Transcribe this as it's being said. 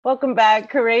Welcome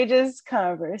back, Courageous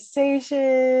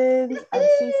Conversations. I'm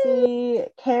Cece.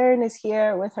 Karen is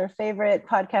here with her favorite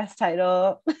podcast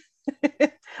title.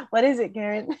 What is it,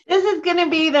 Karen? This is going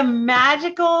to be the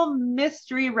magical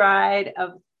mystery ride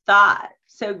of thought.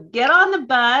 So get on the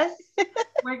bus.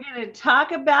 We're going to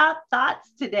talk about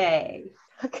thoughts today.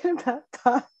 Talking about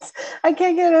thoughts. I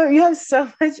can't get over. You have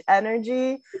so much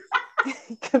energy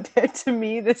compared to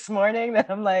me this morning that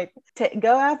I'm like,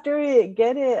 go after it,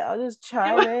 get it. I'll just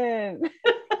chime in.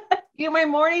 My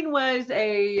morning was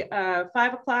a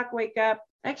 5 o'clock wake up,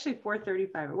 actually 4:35.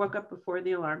 I woke up before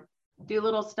the alarm, do a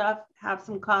little stuff, have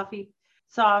some coffee,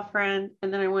 saw a friend,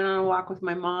 and then I went on a walk with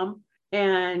my mom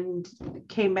and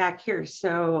came back here.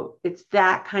 So it's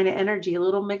that kind of energy, a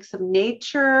little mix of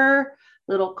nature,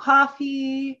 little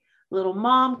coffee, little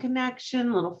mom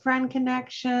connection, little friend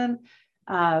connection,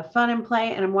 fun and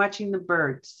play, and I'm watching the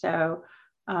birds. So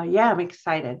I'm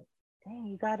excited. Dang,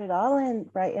 you got it all in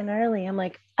bright and early. I'm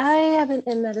like, I haven't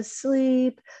been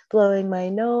asleep, blowing my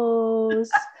nose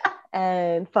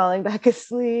and falling back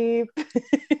asleep.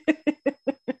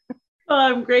 Well,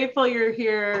 I'm grateful you're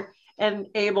here and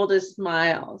able to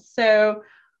smile. So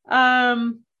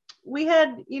we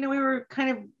were kind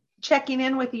of checking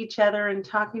in with each other and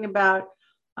talking about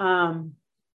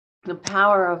the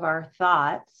power of our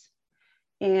thoughts.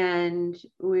 And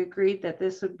we agreed that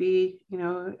this would be,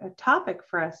 a topic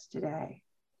for us today.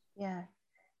 Yeah,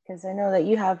 because I know that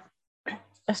you have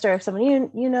a story of someone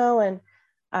you know, and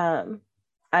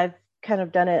I've kind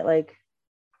of done it like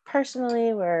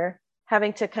personally, where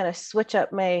having to kind of switch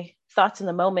up my thoughts in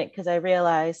the moment because I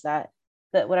realize that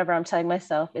whatever I'm telling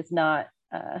myself is not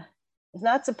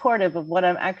supportive of what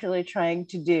I'm actually trying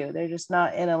to do. They're just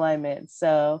not in alignment.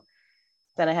 So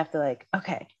then I have to like,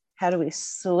 okay, how do we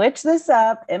switch this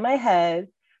up in my head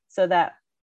so that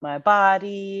my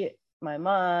body, my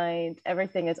mind,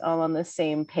 everything is all on the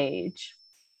same page?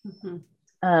 Mm-hmm.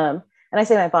 And I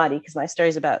say my body because my story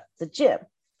is about the gym.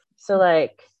 So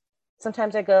like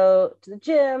sometimes I go to the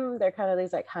gym, they're kind of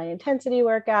these like high intensity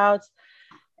workouts,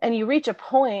 and you reach a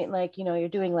point like, you're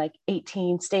doing like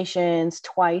 18 stations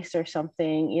twice or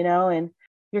something, and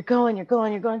you're going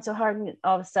so hard, and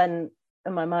all of a sudden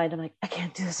in my mind, I'm like, I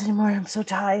can't do this anymore. I'm so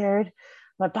tired.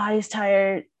 My body's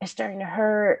tired. It's starting to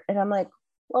hurt. And I'm like,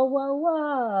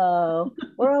 whoa.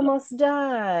 We're almost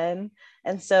done.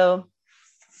 And so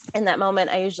in that moment,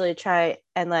 I usually try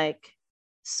and like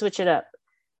switch it up.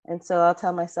 And so I'll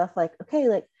tell myself like, okay,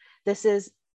 like this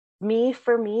is me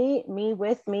for me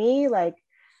with me. Like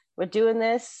we're doing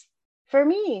this for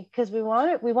me because we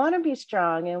want to be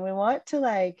strong and we want to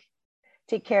like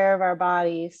take care of our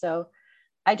body. So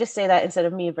I just say that instead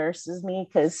of me versus me,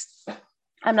 because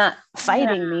I'm not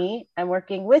fighting me, I'm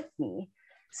working with me.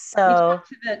 So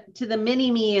to the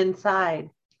mini me inside.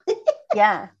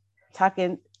 Yeah.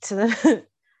 Talking to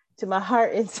my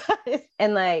heart inside.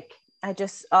 And like, I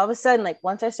just, all of a sudden, like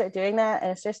once I start doing that and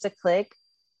it starts to click,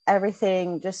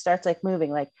 everything just starts like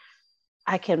moving. Like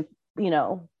I can,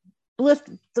 lift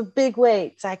the big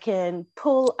weights. I can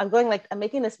pull, I'm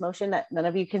making this motion that none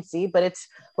of you can see, but it's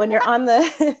when you're on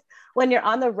the, when you're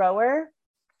on the rower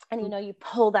and, you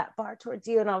pull that bar towards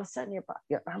you and all of a sudden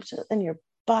your arms and your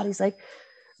body's like,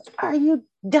 are you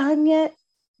done yet,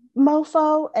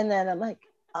 mofo? And then I'm like,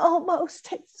 almost,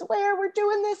 I swear we're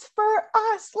doing this for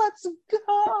us. Let's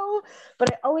go.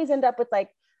 But I always end up with like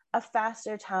a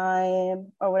faster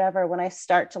time or whatever when I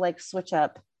start to like switch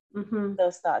up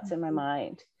those thoughts in my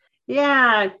mind.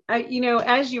 Yeah.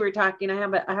 As you were talking, I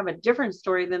have a different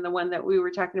story than the one that we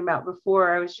were talking about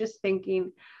before. I was just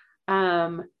thinking,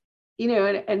 and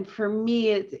for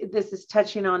me, this is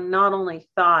touching on not only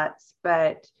thoughts,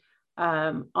 but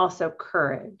also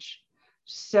courage.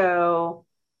 So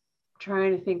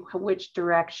trying to think which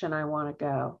direction I want to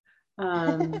go.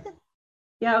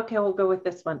 Okay, we'll go with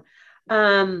this one.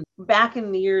 Back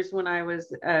in the years when I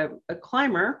was a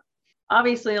climber,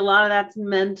 obviously a lot of that's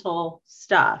mental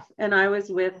stuff. And I was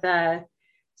with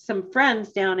some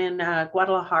friends down in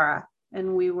Guadalajara,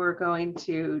 and we were going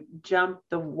to jump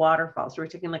the waterfalls. So we're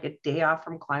taking like a day off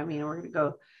from climbing, and we're going to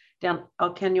go down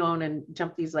El Cañon and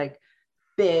jump these like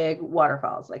big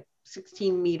waterfalls, like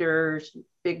 16 meters,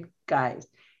 big guys.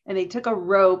 And they took a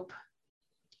rope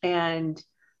and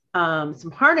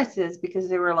some harnesses because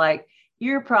they were like,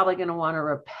 you're probably going to want to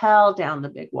rappel down the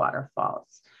big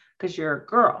waterfalls because you're a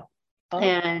girl. Oh.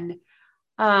 And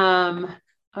I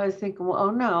was thinking, well,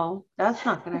 oh no, that's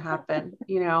not going to happen,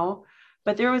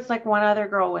 But there was like one other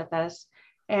girl with us,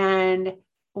 and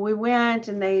we went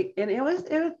and it was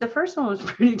the first one was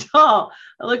pretty tall.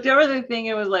 I looked over the thing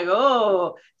and was like,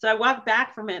 oh, so I walked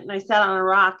back from it and I sat on a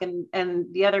rock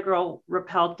and the other girl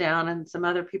rappelled down and some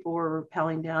other people were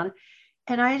rappelling down.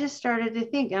 And I just started to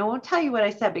think, and I won't tell you what I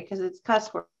said because it's cuss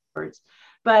words,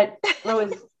 but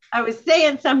I was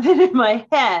saying something in my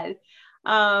head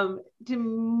to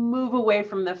move away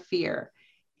from the fear.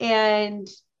 And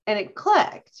it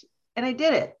clicked and I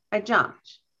did it. I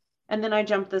jumped. And then I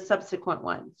jumped the subsequent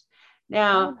ones.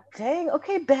 Now, oh, dang,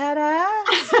 okay, badass.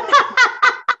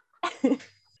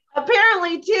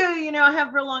 Apparently too, you know, I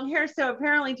have real long hair. So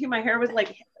apparently too, my hair was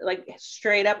like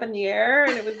straight up in the air.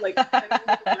 And it was like,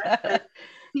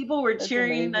 people were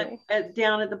cheering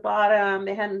down at the bottom.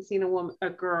 They hadn't seen a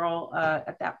girl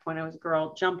at that point. I was a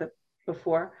girl jump it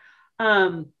before.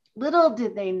 Little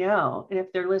did they know, and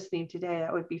if they're listening today,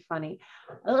 that would be funny.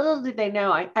 Little did they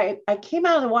know, I came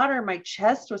out of the water and my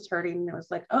chest was hurting. And it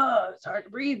was like, oh, it's hard to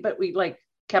breathe, but we like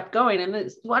kept going. And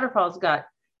the waterfalls got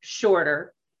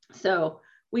shorter. So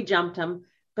we jumped them.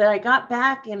 But I got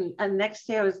back and next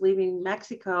day I was leaving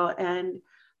Mexico and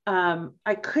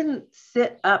I couldn't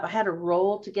sit up. I had to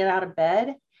roll to get out of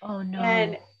bed. Oh no.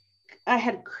 And I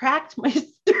had cracked my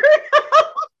sternum.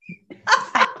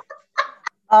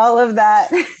 All of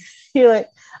that. You're like,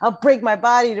 I'll break my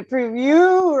body to prove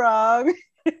you wrong.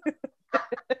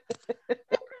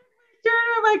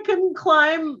 I couldn't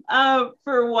climb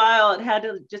for a while. It had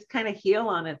to just kind of heal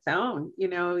on its own. You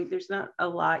know, there's not a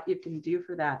lot you can do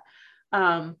for that.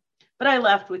 But I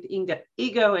left with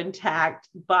ego intact,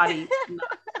 body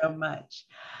not so much.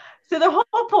 So the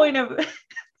whole point of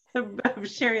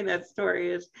sharing that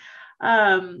story is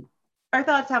our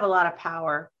thoughts have a lot of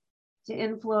power to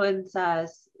influence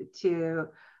us, to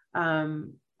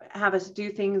have us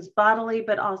do things bodily,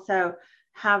 but also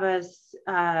have us,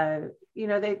 you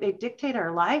know, they dictate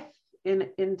our life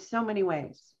in so many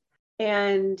ways.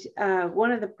 And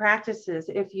one of the practices,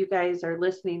 if you guys are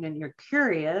listening and you're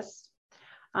curious,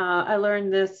 I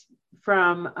learned this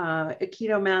from a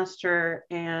keto master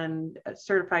and a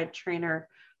certified trainer,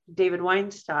 David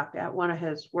Weinstock, at one of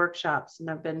his workshops. And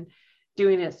I've been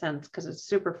doing it since because it's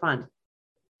super fun.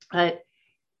 But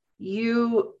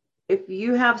if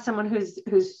you have someone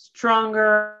who's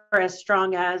stronger, or as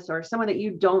strong as, or someone that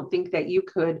you don't think that you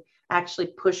could actually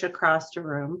push across the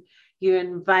room, you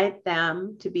invite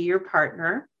them to be your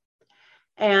partner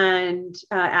and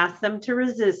ask them to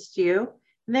resist you.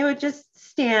 And they would just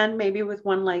stand maybe with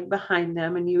one leg behind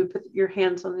them and you would put your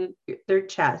hands on their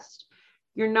chest.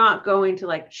 You're not going to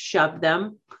like shove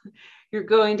them. You're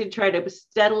going to try to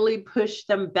steadily push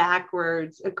them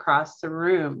backwards across the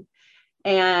room.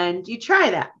 And you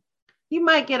try that. You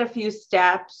might get a few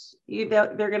steps.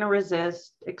 They're going to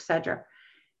resist, etc.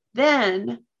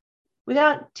 Then,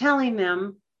 without telling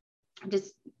them,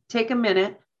 just take a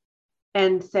minute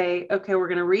and say, okay, we're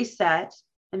going to reset.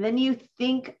 And then you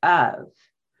think of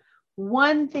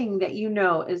one thing that you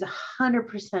know is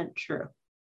 100% true.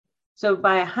 So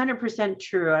by 100%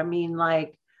 true, I mean,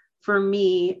 like for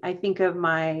me, I think of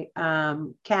my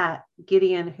cat,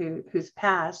 Gideon, who's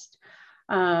passed.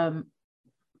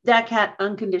 That cat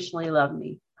unconditionally loved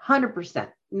me, 100%.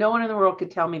 No one in the world could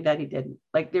tell me that he didn't.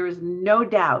 Like there was no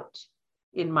doubt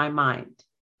in my mind.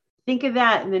 Think of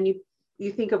that. And then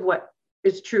you think of what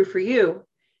is true for you.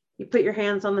 You put your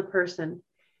hands on the person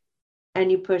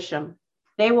and you push them.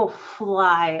 They will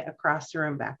fly across the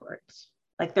room backwards.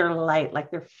 Like they're light, like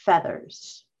they're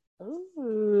feathers.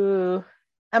 Ooh.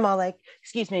 I'm all like,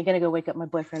 excuse me, I'm going to go wake up my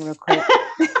boyfriend real quick.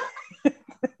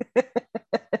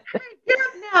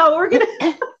 Now we're going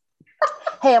to...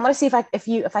 Hey, I'm gonna see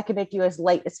if I can make you as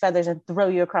light as feathers and throw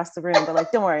you across the room. But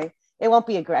like, don't worry, it won't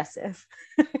be aggressive.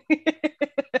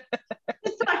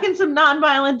 Just talking some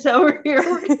nonviolence over here.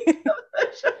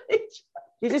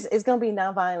 It's gonna be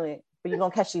nonviolent, but you're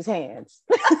gonna catch these hands.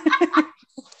 But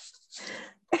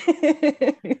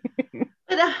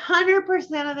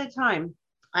 100% of the time,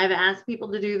 I've asked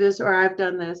people to do this or I've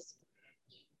done this.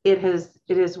 It has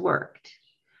worked.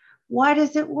 Why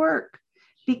does it work?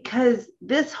 Because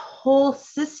this whole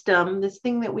system, this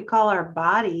thing that we call our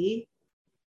body,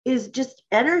 is just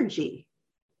energy.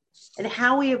 And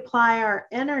how we apply our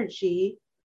energy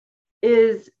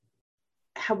is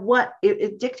what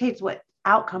it dictates what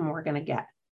outcome we're going to get.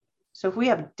 So if we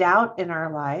have doubt in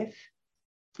our life,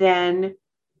 then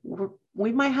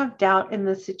we might have doubt in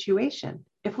the situation.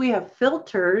 If we have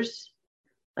filters,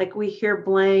 like we hear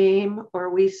blame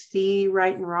or we see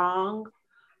right and wrong,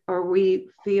 or we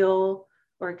feel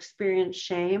or experience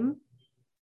shame,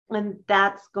 and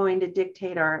that's going to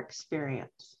dictate our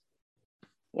experience.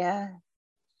 Yeah.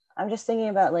 I'm just thinking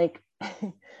about like,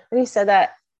 when you said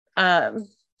that,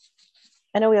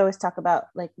 I know we always talk about,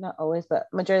 like, not always, but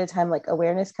majority of the time, like,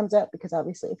 awareness comes up, because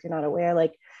obviously if you're not aware,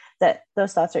 like, that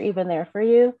those thoughts are even there for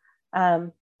you,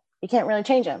 you can't really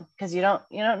change them, because you don't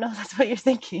know that's what you're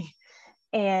thinking.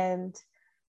 And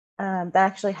that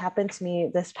actually happened to me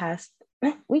this past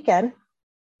weekend.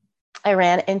 I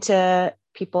ran into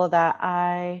people that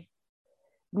I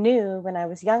knew when I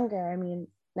was younger. I mean,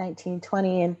 19,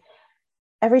 20. And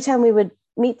every time we would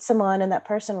meet someone and that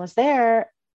person was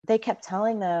there, they kept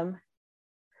telling them,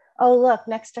 oh, look,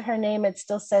 next to her name, it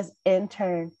still says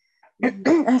intern.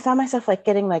 I found myself like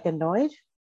getting like annoyed.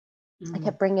 I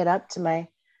kept bringing it up to my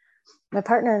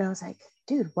partner, and I was like,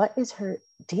 dude, what is her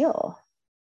deal?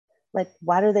 Like,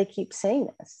 why do they keep saying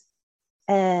this?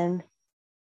 And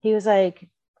he was like,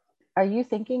 are you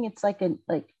thinking it's like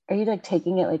are you like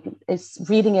taking it, like it's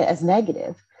reading it as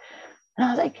negative? And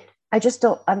I was like, I just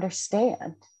don't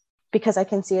understand, because I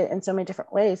can see it in so many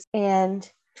different ways. And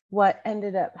what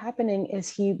ended up happening is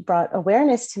he brought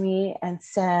awareness to me and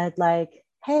said, like,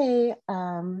 hey,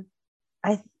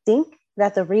 I think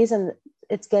that the reason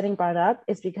it's getting brought up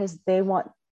is because they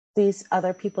want these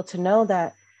other people to know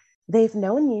that they've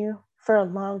known you for a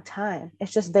long time.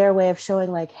 It's just their way of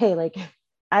showing, like, hey, like,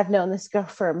 I've known this girl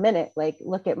for a minute. Like,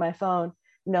 look at my phone,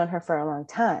 known her for a long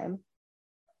time.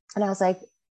 And I was like,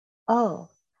 oh,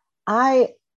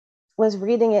 I was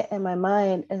reading it in my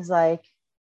mind as like,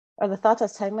 or the thoughts I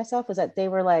was telling myself was that they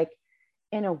were like,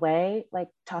 in a way, like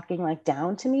talking like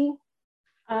down to me,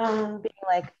 being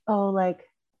like, oh, like,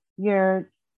 you're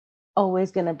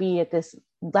always going to be at this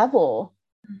level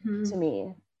to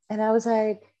me. And I was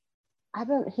like, I've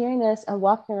been hearing this and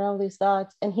walking around with these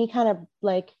thoughts. And he kind of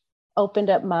like opened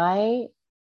up my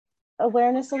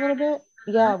awareness a little bit.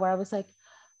 Yeah, where I was like,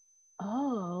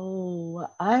 oh,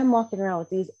 I'm walking around with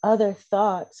these other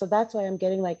thoughts. So that's why I'm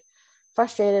getting like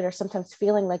frustrated, or sometimes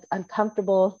feeling like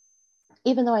uncomfortable,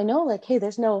 even though I know, like, hey,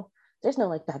 there's no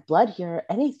like bad blood here or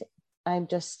anything. I'm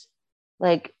just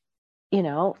like,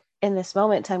 in this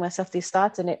moment telling myself these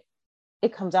thoughts, and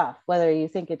it comes off whether you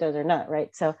think it does or not,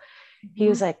 right? So he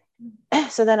was like,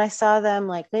 so then I saw them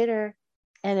like later,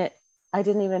 and I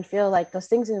didn't even feel like those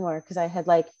things anymore, because I had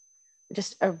like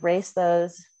just erased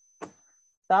those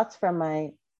thoughts from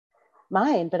my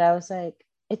mind. But I was like,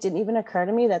 it didn't even occur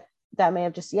to me that that may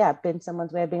have just, yeah, been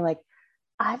someone's way of being like,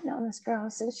 I've known this girl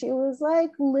since she was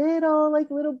like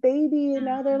little baby, and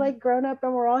now they're like grown up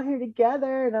and we're all here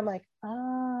together. And I'm like,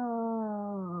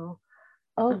 oh,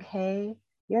 okay.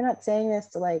 You're not saying this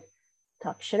to like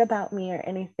talk shit about me or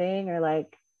anything, or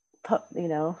like put,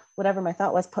 whatever my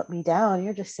thought was, put me down.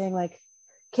 You're just saying, like,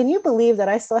 can you believe that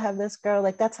I still have this girl?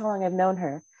 Like, that's how long I've known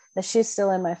her, that she's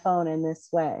still in my phone in this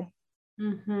way.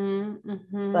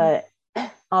 But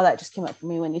all that just came up for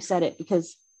me when you said it,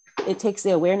 because it takes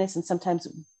the awareness, and sometimes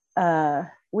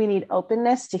we need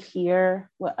openness to hear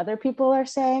what other people are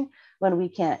saying when we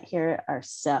can't hear it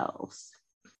ourselves.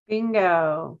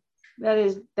 Bingo. That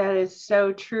is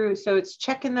so true. So it's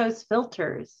checking those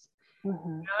filters.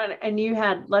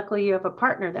 And luckily you have a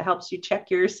partner that helps you check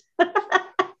yours.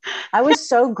 I was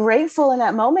so grateful in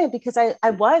that moment, because I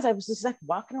was just like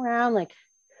walking around like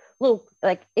little,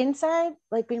 like inside,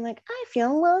 like being like, I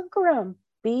feel a little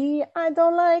grumpy. I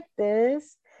don't like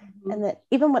this. And then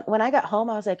even when I got home,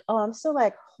 I was like, oh, I'm still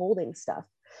like holding stuff.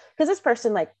 Because this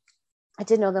person, like, I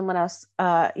did know them when I was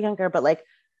younger, but like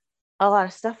a lot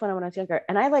of stuff when I was younger.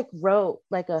 And I like wrote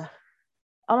like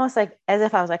almost like as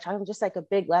if I was like talking, just like a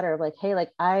big letter of like, hey,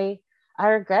 like I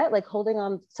regret like holding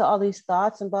on to all these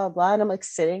thoughts and blah, blah. And I'm like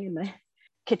sitting in my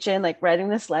kitchen, like writing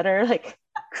this letter, like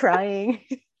crying.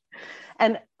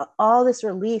 And all this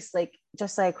release, like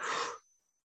just like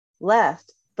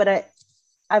left. But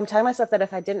I'm telling myself that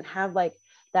if I didn't have like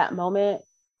that moment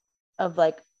of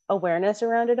like awareness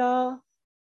around it all,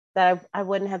 that I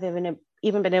wouldn't have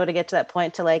even been able to get to that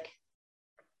point to like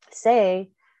say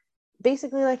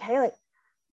basically like, hey, like,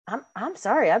 I'm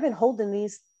sorry, I've been holding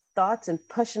these thoughts and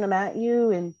pushing them at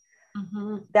you. And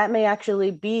that may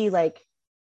actually be like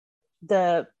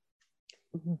the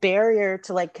barrier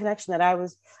to like connection, that I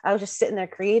was just sitting there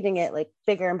creating it like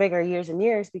bigger and bigger years and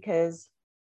years, because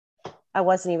I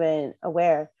wasn't even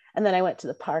aware. And then I went to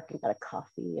the park and got a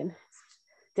coffee and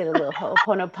did a little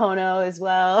Ho'oponopono as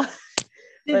well.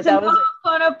 But that was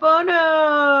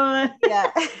Ho'oponopono.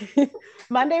 Yeah.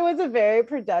 Monday was a very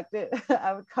productive,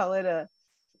 I would call it it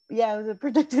was a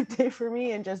productive day for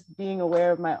me, and just being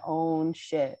aware of my own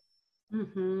shit.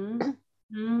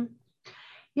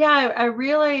 Yeah, I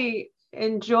really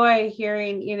enjoy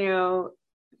hearing,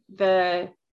 the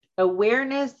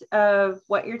awareness of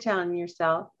what you're telling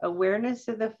yourself, awareness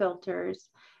of the filters,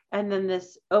 and then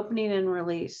this opening and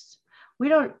release.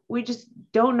 we just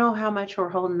don't know how much we're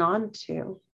holding on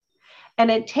to. And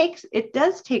it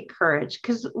does take courage,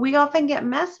 because we often get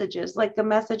messages like the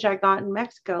message I got in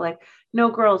Mexico, like, no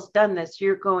girl's done this,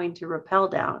 you're going to rappel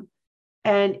down.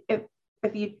 And if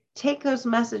you take those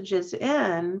messages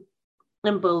in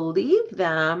and believe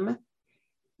them,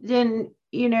 then,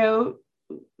 you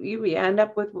end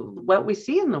up with what we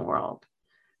see in the world.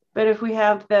 But if we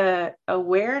have the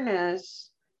awareness,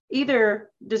 either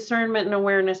discernment and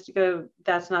awareness to go,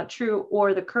 that's not true,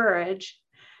 or the courage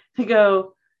to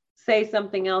go say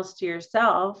something else to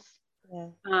yourself,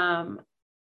 then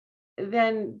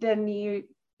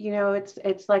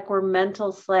it's like we're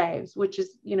mental slaves, which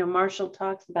is, Marshall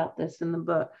talks about this in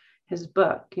his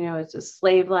book, it's a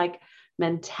slave-like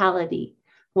mentality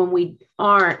when we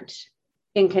aren't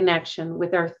in connection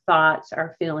with our thoughts,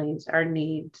 our feelings, our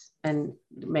needs, and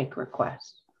make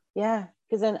requests. Yeah,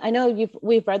 because then I know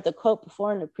we've read the quote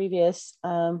before in a previous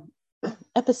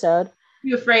episode.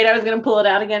 You afraid I was going to pull it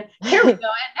out again? Here we go. And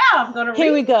now I'm going to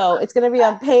Here we go. It's going to be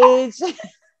on page.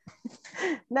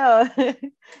 No,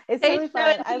 it's page really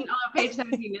fun. Page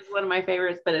 17 is one of my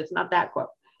favorites, but it's not that quote.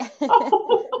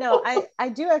 No, I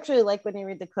do actually like when you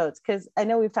read the quotes, because I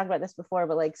know we've talked about this before,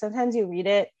 but like sometimes you read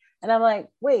it and I'm like,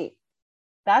 wait,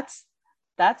 that's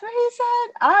what he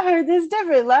said? I heard this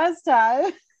different last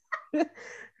time.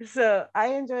 So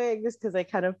I enjoy it just because I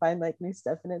kind of find like new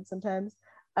stuff in it sometimes.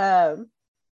 But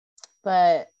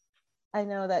I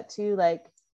know that too, like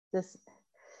this,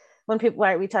 when people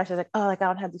we talk, like, oh, like I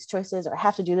don't have these choices, or I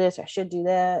have to do this, or I should do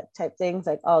that type things,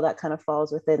 like all that kind of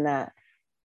falls within that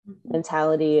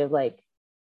mentality of like,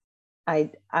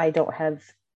 I don't have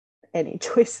any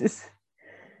choices,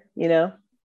 and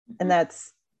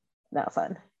that's not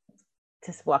fun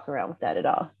to walk around with that at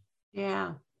all.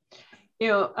 Yeah.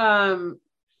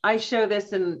 I show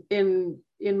this in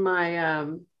my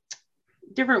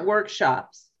different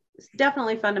workshops. It's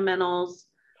definitely fundamentals,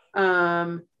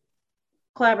 collaborative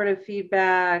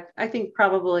feedback. I think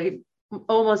probably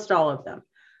almost all of them.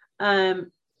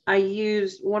 I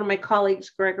used one of my colleagues,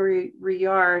 Gregory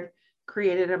Riyard,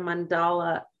 created a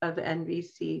mandala of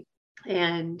NVC,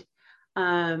 and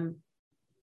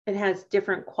it has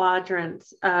different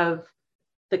quadrants of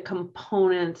the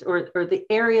components or the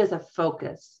areas of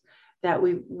focus that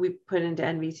we put into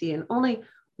NVC, and only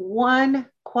one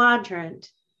quadrant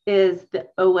is the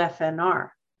OFNR,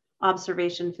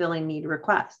 observation, feeling, need,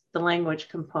 request, the language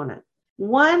component.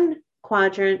 One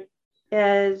quadrant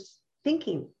is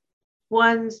thinking.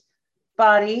 One's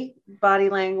body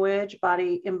language,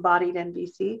 body embodied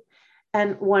NVC,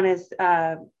 and one is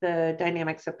the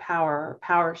dynamics of power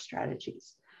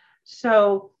strategies.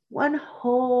 So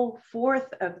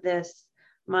 1/4 of this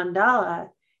mandala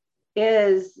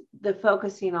is the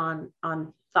focusing on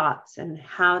thoughts and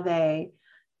how they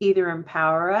either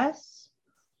empower us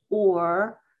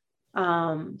or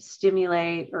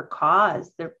stimulate or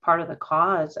cause. They're part of the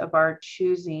cause of our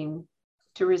choosing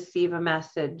to receive a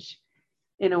message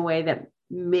in a way that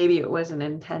maybe it wasn't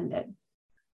intended.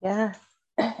 Yeah.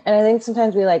 And I think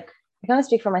sometimes I kind of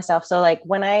speak for myself. So like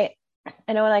when I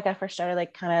know when I first started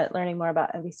like kind of learning more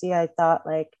about NVC, I thought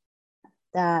like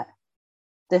that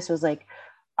this was like,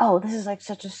 oh, this is like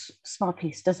such a small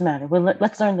piece, doesn't matter. Well,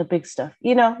 let's learn the big stuff.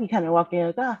 You kind of walk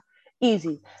in like,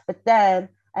 easy. But then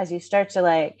as you start to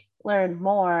like learn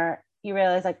more, you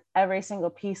realize like every single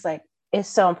piece like is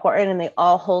so important, and they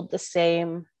all hold the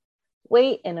same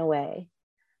weight in a way,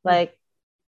 like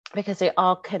because they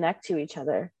all connect to each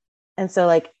other. And so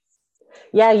like,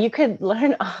 yeah, you could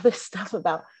learn all this stuff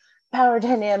about power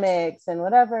dynamics and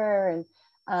whatever.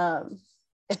 And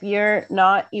if you're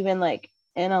not even like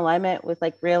in alignment with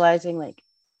like realizing like,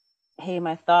 hey,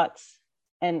 my thoughts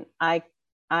and I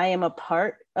am a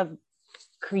part of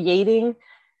creating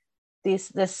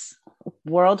this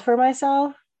world for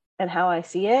myself and how I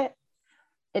see it,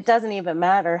 it doesn't even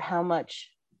matter how much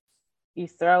you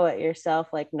throw at yourself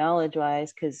like knowledge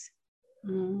wise, because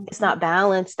it's not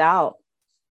balanced out,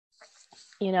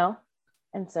 and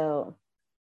so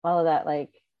all of that, like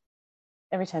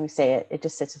every time you say it, it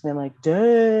just sits with me. I'm like,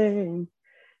 dang,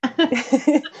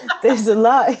 there's a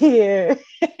lot here.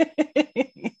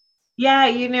 Yeah,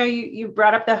 you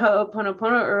brought up the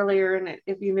Ho'oponopono earlier, and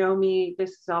if you know me,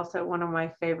 this is also one of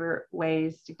my favorite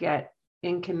ways to get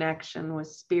in connection with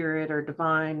spirit or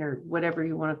divine or whatever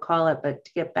you want to call it, but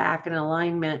to get back in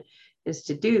alignment is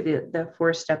to do the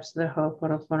 4 steps of the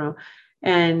Ho'oponopono.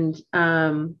 And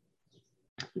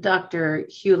Dr.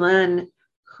 Hugh Len,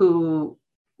 who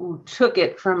took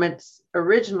it from its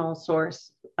original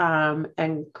source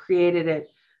and created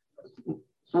it,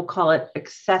 we'll call it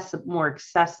more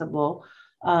accessible,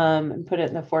 and put it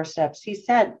in the 4 steps. He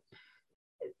said,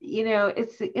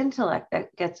 it's the intellect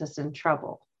that gets us in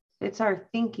trouble. It's our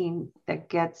thinking that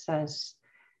gets us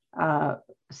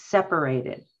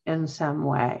separated in some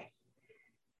way.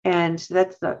 And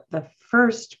that's the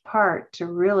first part to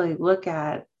really look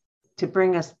at, to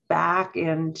bring us back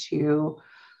into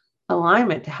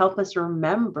alignment, to help us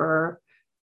remember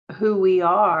who we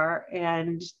are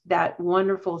and that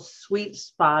wonderful sweet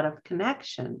spot of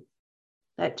connection,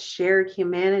 that shared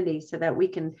humanity, so that we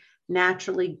can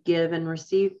naturally give and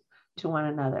receive to one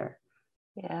another.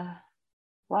 Yeah.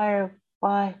 Why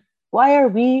are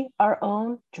we our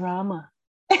own drama?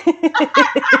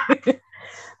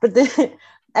 But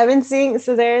I've been seeing,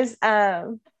 so there's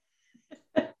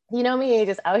me,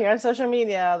 just out here on social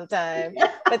media all the time.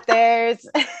 But there's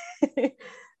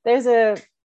a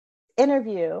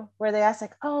interview where they ask,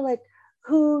 like, oh, like,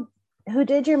 who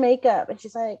did your makeup? And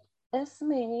she's like, it's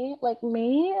me. Like,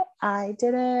 me, I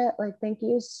did it. Like, thank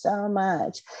you so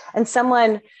much. And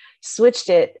someone switched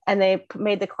it and they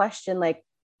made the question, like,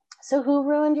 so who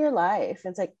ruined your life?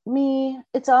 And it's like, me.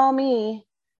 It's all me.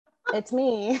 It's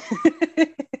me.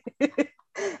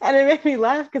 And it made me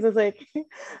laugh because it's like,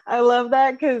 I love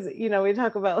that, because we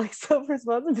talk about like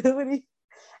self-responsibility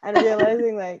and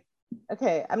realizing like,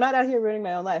 okay, I'm not out here ruining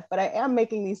my own life, but I am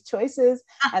making these choices.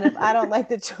 And if I don't like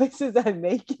the choices I'm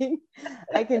making,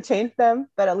 I can change them.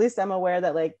 But at least I'm aware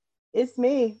that like, it's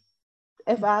me.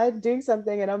 If I'm doing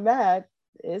something and I'm mad,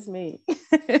 it's me.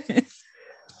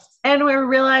 And we're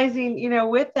realizing,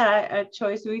 with that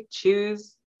choice, we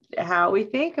choose how we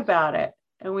think about it.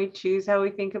 And we choose how we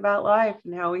think about life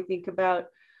and how we think about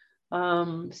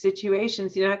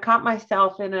situations. I caught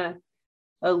myself in a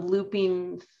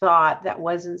looping thought that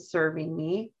wasn't serving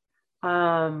me.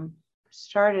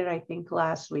 Started, I think,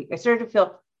 last week. I started to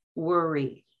feel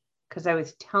worry because I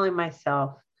was telling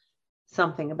myself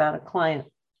something about a client.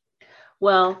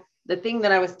 Well, the thing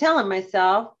that I was telling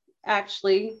myself,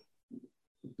 actually,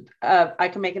 I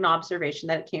can make an observation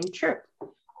that it came true.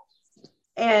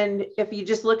 And if you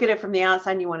just look at it from the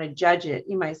outside and you want to judge it,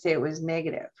 you might say it was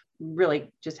negative.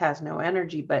 Really just has no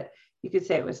energy, but you could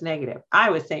say it was negative.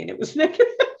 I was saying it was negative.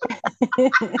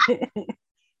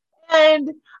 And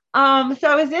so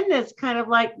I was in this kind of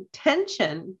like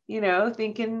tension,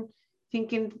 thinking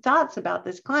thoughts about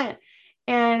this client.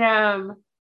 And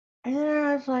then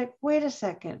I was like, wait a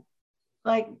second,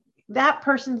 like that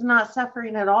person's not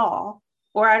suffering at all.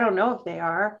 Or I don't know if they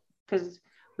are, because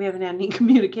we haven't had any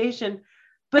communication,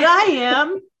 but I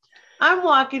am. I'm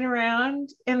walking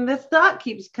around and this thought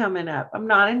keeps coming up. I'm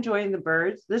not enjoying the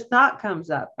birds. This thought comes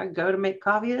up. I go to make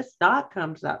coffee. This thought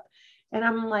comes up. And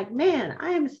I'm like, man,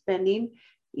 I am spending,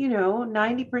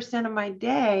 90% of my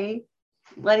day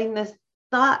letting this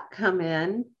thought come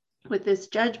in with this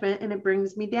judgment, and it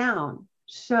brings me down.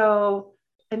 So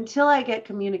until I get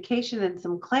communication and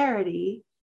some clarity,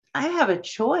 I have a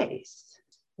choice.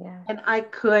 Yeah. And I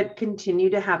could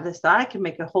continue to have this thought. I can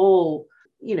make a whole,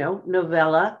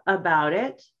 novella about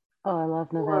it. Oh, I love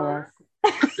novellas.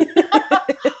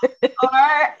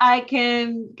 Or I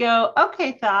can go,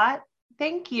 okay, thought,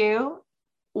 thank you.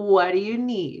 What do you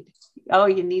need? Oh,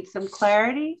 you need some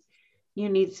clarity. You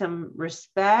need some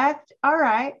respect. All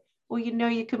right. Well,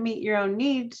 you can meet your own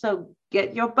needs. So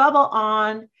get your bubble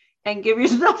on and give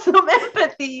yourself some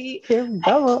empathy. Your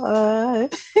bubble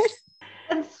on.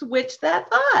 And switch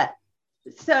that thought.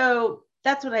 So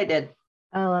that's what I did.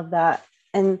 I love that.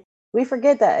 And we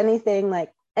forget that anything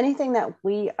that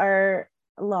we are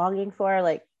longing for,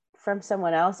 like from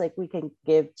someone else, like we can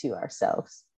give to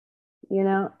ourselves,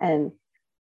 and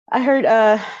I heard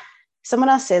someone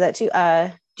else say that too.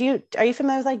 Are you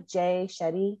familiar with like Jay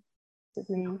Shetty? His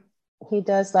name. He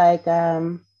does like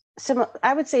I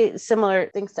would say similar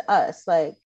things to us,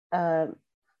 like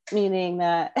meaning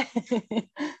that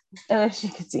I wish you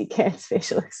could see Karen's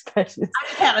facial expressions. I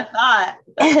kind of thought.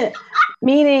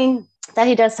 Meaning that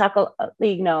he does talk,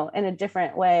 in a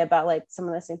different way about like some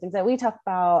of the same things that we talk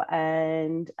about,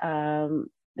 and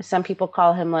some people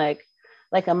call him like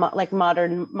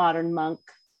modern monk.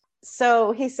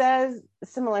 So he says a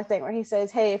similar thing where he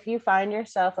says, hey, if you find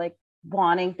yourself like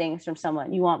wanting things from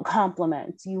someone, you want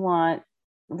compliments, you want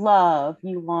love,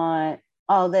 you want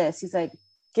all this, he's like,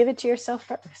 give it to yourself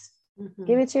first. Mm-hmm.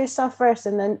 Give it to yourself first,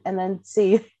 and then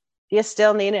see if you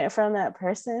still need it from that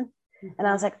person. Mm-hmm. And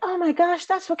I was like, oh my gosh,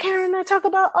 that's what Karen and I talk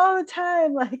about all the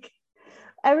time. Like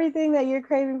everything that you're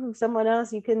craving from someone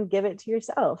else, you can give it to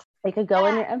yourself. It could go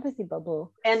in your empathy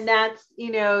bubble. And that's,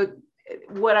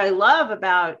 what I love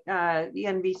about the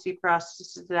NVC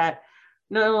process is that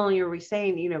not only are we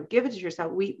saying, give it to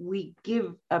yourself, we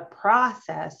give a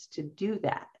process to do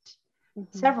that.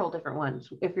 Mm-hmm. Several different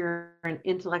ones. If you're an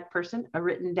intellect person, a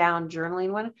written down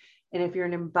journaling one. And if you're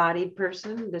an embodied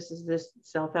person, this is this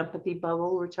self-empathy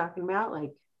bubble we're talking about,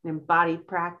 like an embodied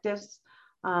practice.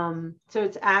 So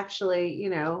it's actually, you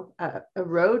know, a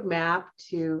roadmap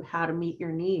to how to meet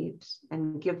your needs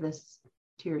and give this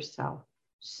to yourself.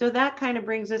 So that kind of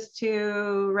brings us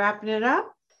to wrapping it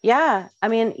up. Yeah. I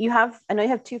mean, I know you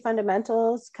have 2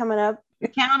 fundamentals coming up.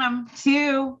 Count them,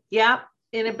 2. Yep.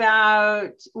 In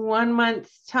about 1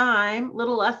 month's time, a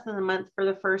little less than a month for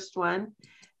the first one.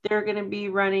 They're going to be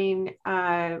running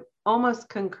almost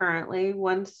concurrently.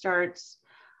 One starts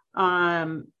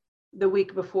the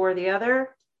week before the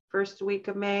other, first week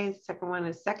of May. Second one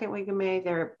is second week of May.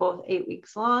 They're both 8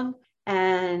 weeks long.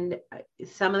 And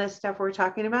some of the stuff we're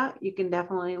talking about, you can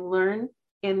definitely learn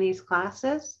in these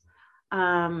classes.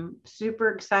 Super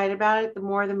excited about it. The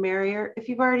more, the merrier. If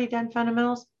you've already done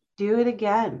fundamentals, do it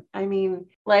again. I mean,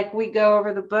 like we go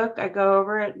over the book, I go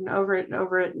over it and over it and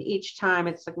over it. And each time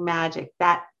it's like magic.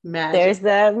 That magic. There's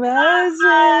that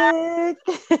magic.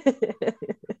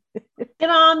 Get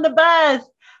on the bus.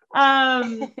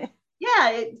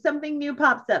 Yeah, something new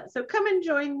pops up. So come and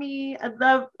join me. I'd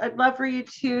love for you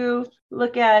to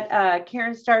look at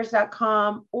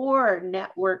KarenStars.com or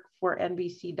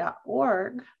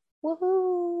network4nbc.org.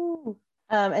 Woohoo.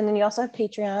 And then you also have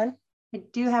Patreon. I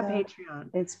do have Patreon.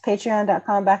 It's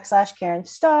patreon.com/Karen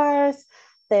Stars.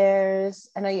 I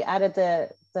know you added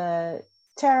the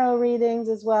tarot readings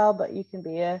as well, but you can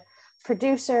be a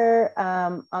producer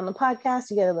on the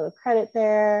podcast. You get a little credit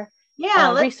there.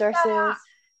 Yeah, resources.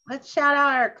 Let's shout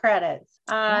out our credits.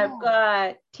 I've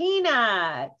got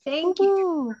Tina. Thank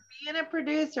you for being a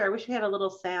producer. I wish we had a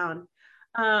little sound.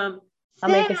 I'll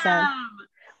make a sound.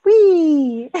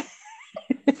 Wee.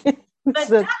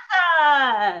 Natasha.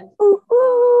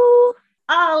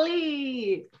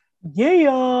 Ali.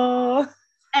 Yeah.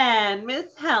 And Miss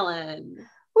Helen.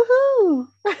 Woohoo.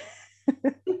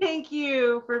 Thank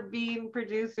you for being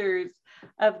producers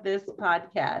of this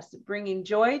podcast, bringing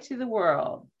joy to the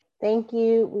world. Thank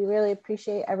you. We really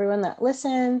appreciate everyone that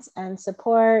listens and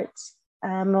supports.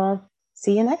 We'll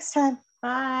see you next time.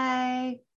 Bye.